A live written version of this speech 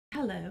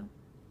Hello,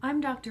 I'm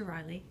Dr.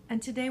 Riley,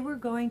 and today we're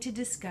going to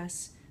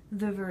discuss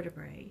the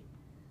vertebrae.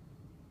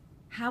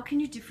 How can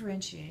you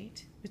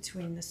differentiate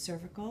between the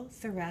cervical,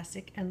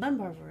 thoracic, and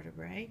lumbar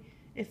vertebrae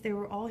if they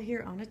were all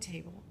here on a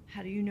table?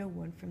 How do you know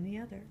one from the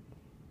other?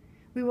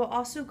 We will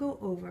also go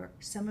over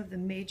some of the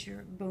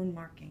major bone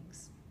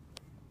markings.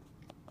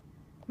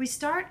 We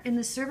start in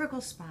the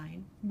cervical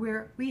spine,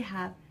 where we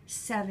have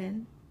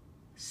 7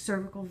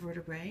 cervical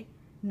vertebrae,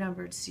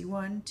 numbered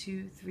C1,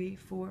 2, 3,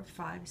 4,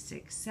 5,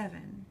 6,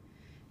 7.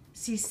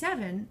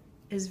 C7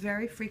 is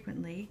very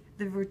frequently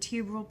the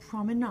vertebral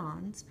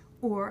prominence,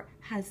 or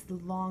has the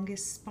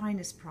longest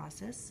spinous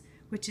process,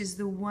 which is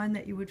the one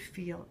that you would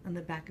feel on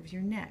the back of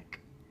your neck.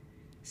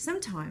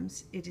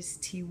 Sometimes it is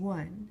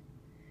T1.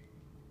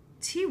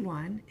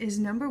 T1 is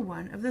number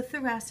 1 of the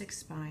thoracic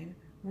spine,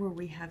 where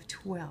we have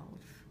 12.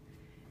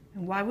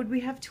 And why would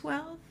we have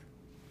 12?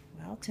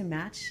 Well, to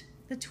match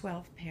the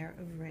 12 pair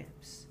of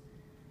ribs.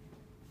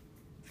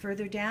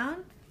 Further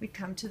down, we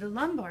come to the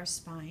lumbar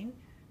spine,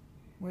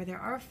 where there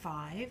are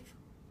 5.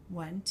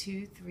 1,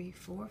 2, 3,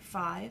 4,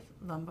 5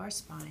 lumbar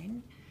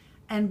spine.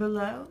 And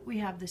below, we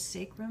have the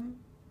sacrum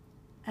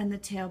and the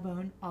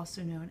tailbone,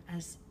 also known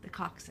as the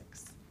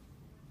coccyx.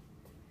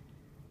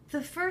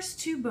 The first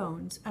 2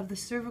 bones of the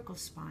cervical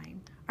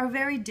spine are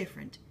very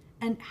different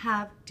and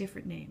have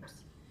different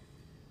names.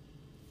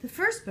 The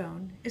first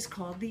bone is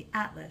called the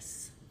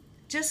atlas.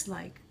 Just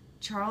like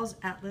Charles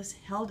Atlas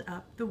held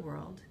up the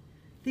world,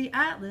 the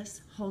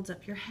atlas holds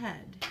up your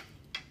head.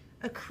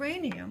 A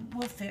cranium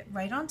will fit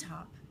right on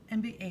top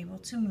and be able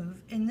to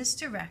move in this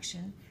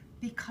direction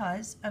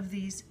because of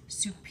these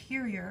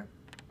superior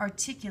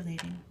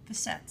articulating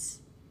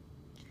facets.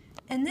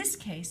 In this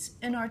case,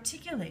 an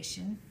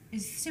articulation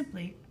is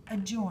simply a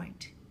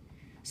joint.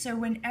 So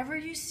whenever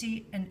you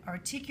see an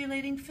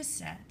articulating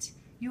facet,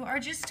 you are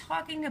just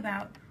talking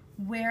about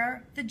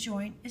where the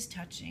joint is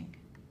touching.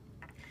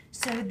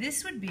 So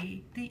this would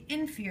be the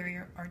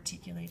inferior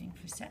articulating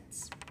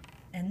facets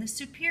and the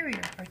superior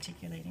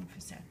articulating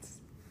facets.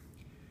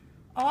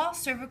 All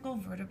cervical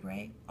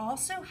vertebrae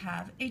also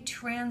have a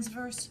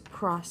transverse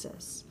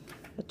process.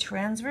 A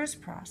transverse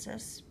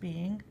process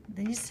being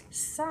these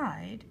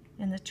side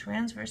in the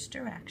transverse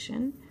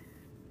direction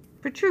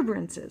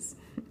protuberances.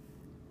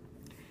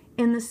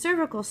 In the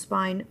cervical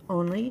spine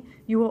only,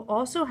 you will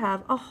also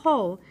have a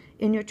hole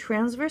in your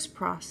transverse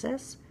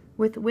process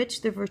with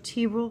which the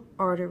vertebral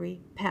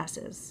artery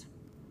passes.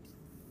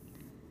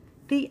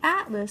 The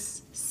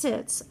atlas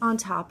sits on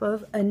top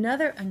of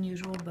another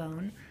unusual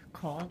bone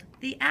called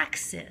the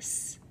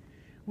axis.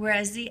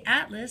 Whereas the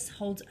atlas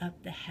holds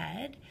up the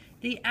head,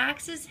 the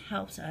axis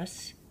helps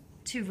us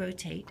to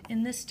rotate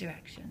in this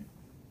direction.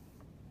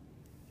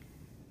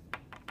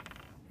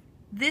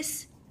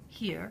 This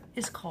here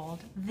is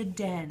called the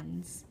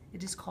dens.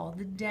 It is called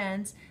the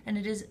dens, and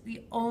it is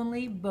the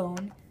only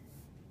bone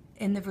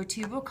in the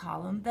vertebral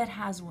column that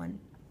has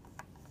one.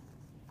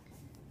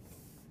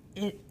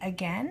 It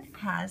again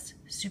has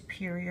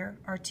superior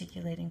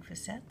articulating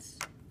facets.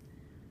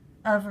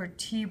 A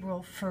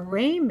vertebral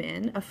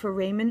foramen, a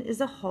foramen is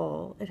a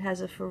hole. It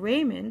has a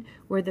foramen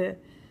where the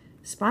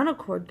spinal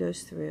cord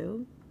goes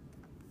through.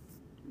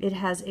 It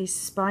has a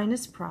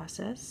spinous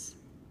process,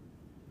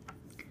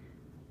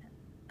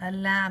 a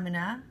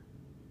lamina,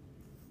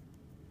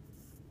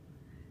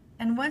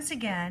 and once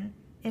again,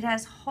 it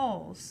has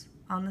holes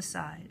on the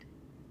side.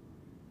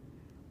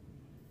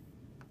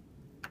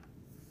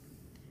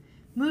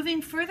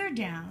 Moving further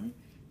down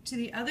to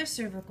the other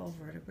cervical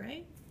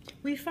vertebrae,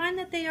 we find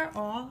that they are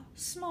all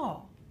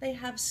small. They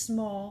have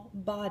small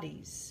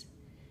bodies.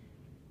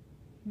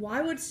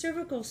 Why would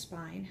cervical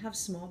spine have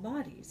small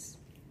bodies?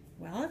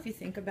 Well, if you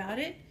think about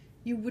it,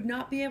 you would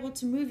not be able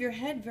to move your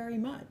head very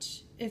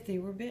much if they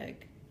were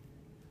big.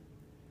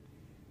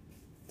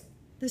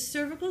 The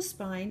cervical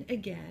spine,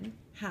 again,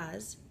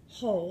 has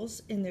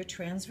holes in their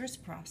transverse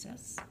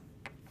process.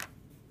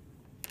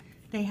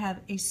 They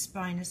have a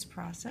spinous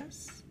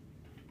process.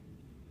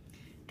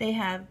 They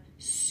have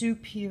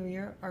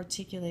superior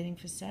articulating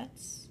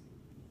facets,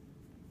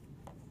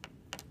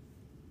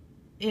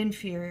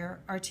 inferior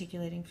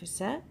articulating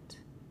facet,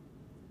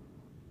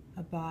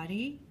 a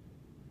body,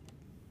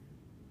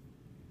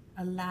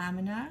 a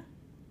lamina,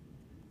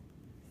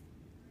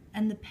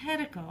 and the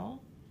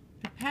pedicle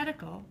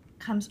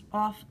comes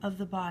off of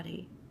the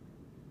body.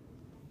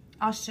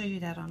 I'll show you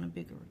that on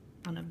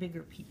a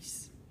bigger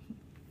piece.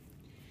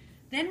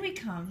 Then we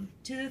come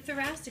to the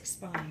thoracic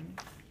spine.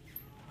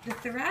 The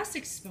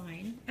thoracic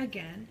spine,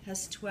 again,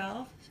 has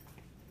 12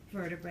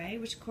 vertebrae,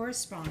 which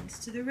corresponds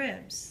to the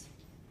ribs.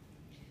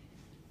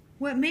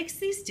 What makes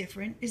these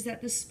different is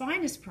that the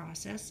spinous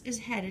process is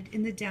headed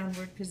in the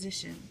downward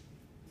position.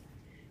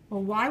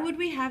 Well, why would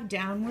we have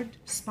downward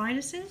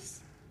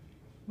spinuses?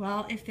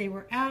 Well, if they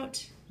were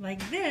out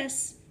like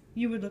this,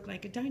 you would look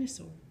like a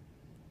dinosaur.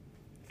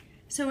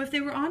 So if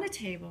they were on a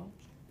table,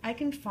 I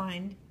can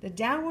find the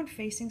downward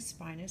facing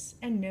spinous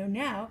and know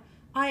now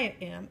I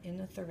am in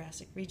the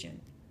thoracic region.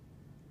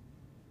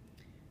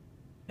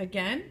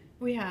 Again,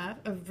 we have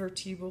a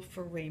vertebral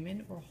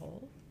foramen or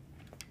hole.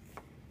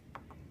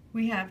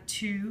 We have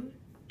two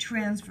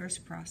transverse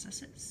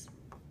processes.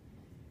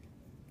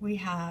 We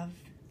have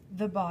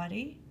the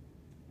body.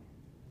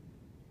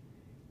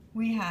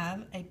 We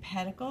have a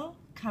pedicle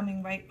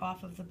coming right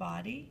off of the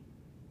body.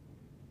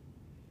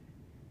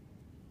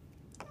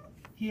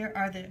 Here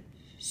are the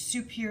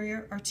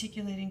superior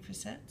articulating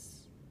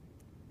facets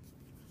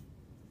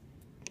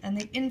and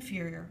the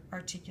inferior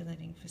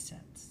articulating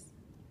facets.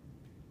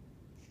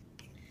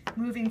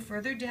 Moving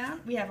further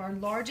down, we have our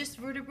largest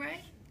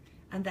vertebrae,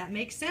 and that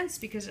makes sense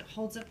because it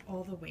holds up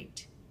all the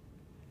weight.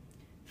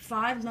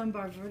 5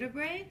 lumbar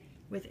vertebrae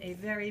with a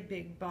very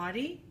big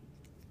body,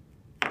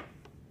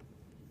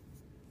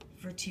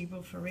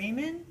 vertebral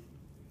foramen,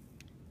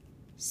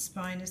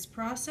 spinous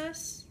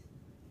process,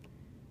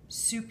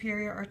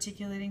 superior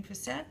articulating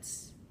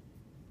facets,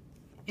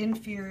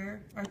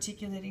 inferior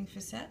articulating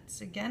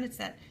facets. Again, it's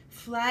that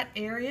flat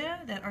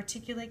area that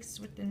articulates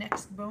with the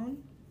next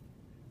bone.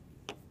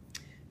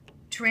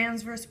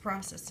 Transverse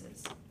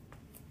processes.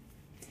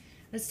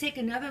 Let's take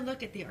another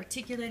look at the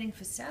articulating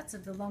facets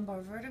of the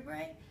lumbar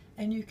vertebrae,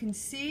 and you can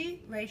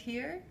see right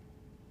here,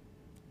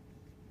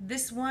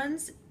 this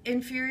one's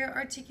inferior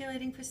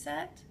articulating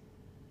facet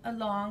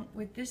along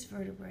with this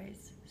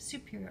vertebrae's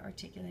superior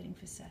articulating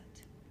facet.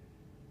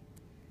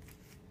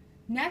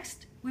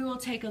 Next, we will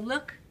take a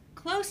look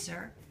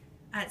closer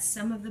at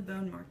some of the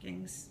bone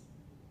markings.